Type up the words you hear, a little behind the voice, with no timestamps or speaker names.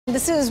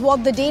This is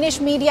what the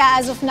Danish media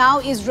as of now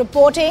is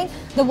reporting.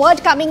 The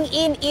word coming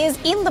in is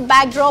in the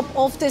backdrop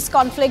of this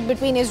conflict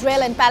between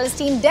Israel and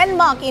Palestine.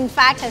 Denmark, in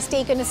fact, has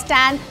taken a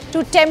stand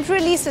to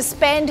temporarily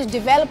suspend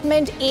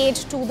development aid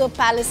to the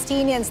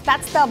Palestinians.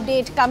 That's the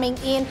update coming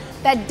in,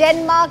 that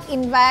Denmark,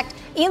 in fact,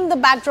 in the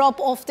backdrop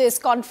of this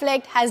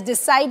conflict, has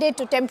decided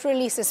to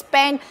temporarily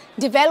suspend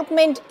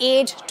development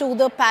aid to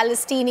the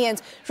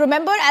Palestinians.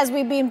 Remember, as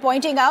we've been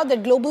pointing out,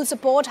 that global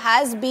support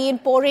has been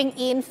pouring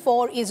in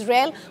for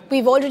Israel.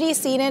 We've already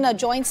seen in a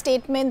joint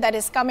statement that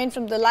is coming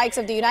from the likes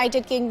of the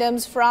United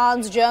Kingdoms,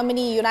 France,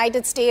 Germany,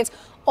 United States.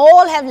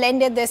 All have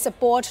lended their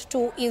support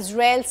to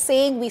Israel,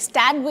 saying we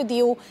stand with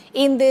you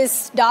in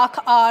this dark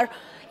hour,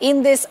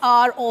 in this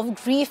hour of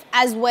grief,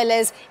 as well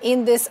as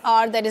in this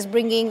hour that is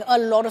bringing a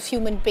lot of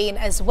human pain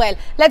as well.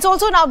 Let's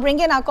also now bring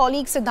in our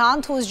colleague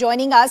Siddhant, who is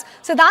joining us.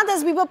 Siddhant,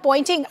 as we were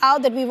pointing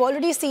out that we've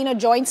already seen a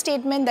joint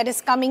statement that is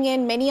coming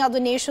in. Many other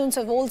nations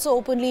have also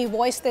openly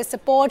voiced their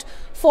support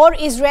for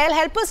Israel.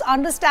 Help us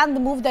understand the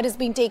move that is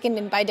being taken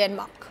in by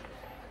Denmark.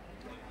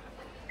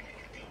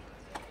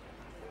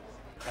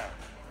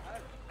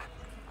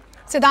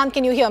 Siddhant,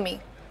 can you hear me?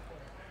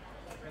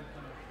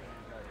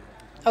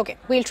 Okay,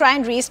 we'll try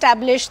and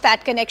re-establish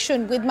that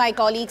connection with my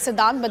colleague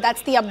Siddhant, but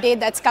that's the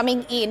update that's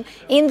coming in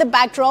the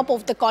backdrop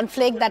of the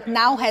conflict that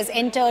now has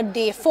entered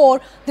day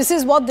 4. This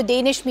is what the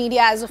Danish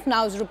media as of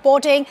now is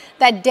reporting,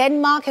 that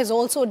Denmark has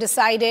also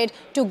decided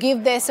to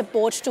give their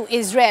support to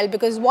Israel,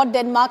 because what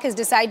Denmark has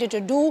decided to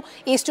do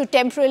is to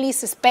temporarily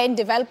suspend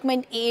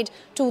development aid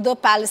to the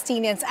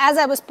Palestinians. As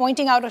I was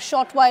pointing out a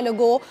short while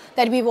ago,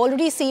 that we've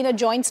already seen a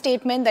joint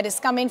statement that is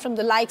coming from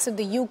the likes of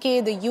the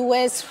UK, the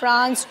US,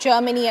 France,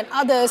 Germany and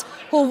others,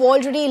 who've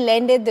already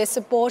lended their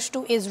support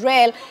to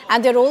Israel.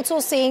 And they're also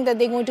saying that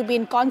they're going to be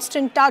in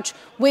constant touch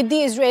with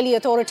the Israeli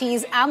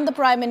authorities and the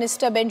Prime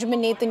Minister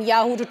Benjamin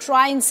Netanyahu to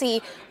try and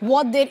see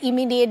what their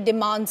immediate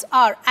demands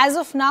are. As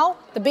of now,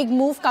 the big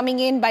move coming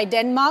in by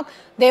Denmark,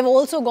 they've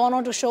also gone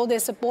on to show their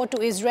support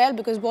to Israel,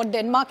 because what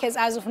Denmark has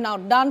as of now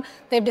done,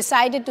 they've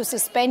decided to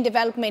suspend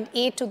development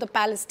aid to the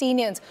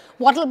Palestinians.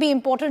 What will be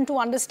important to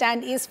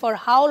understand is for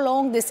how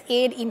long this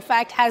aid in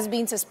fact has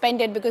been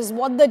suspended, because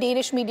what the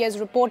Danish media is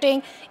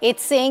reporting,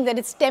 it's saying that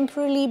it's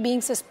temporarily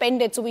being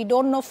suspended. So we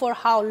don't know for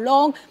how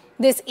long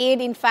this aid,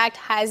 in fact,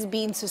 has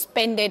been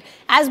suspended.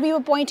 As we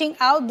were pointing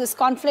out, this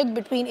conflict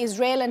between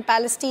Israel and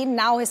Palestine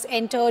now has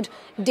entered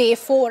day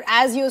 4.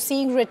 As you're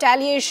seeing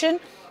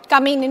retaliation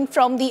coming in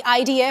from the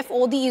IDF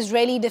or the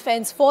Israeli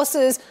Defense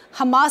Forces,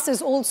 Hamas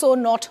is also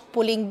not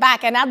pulling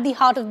back. And at the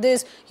heart of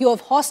this, you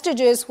have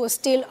hostages who are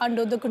still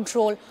under the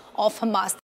control of Hamas.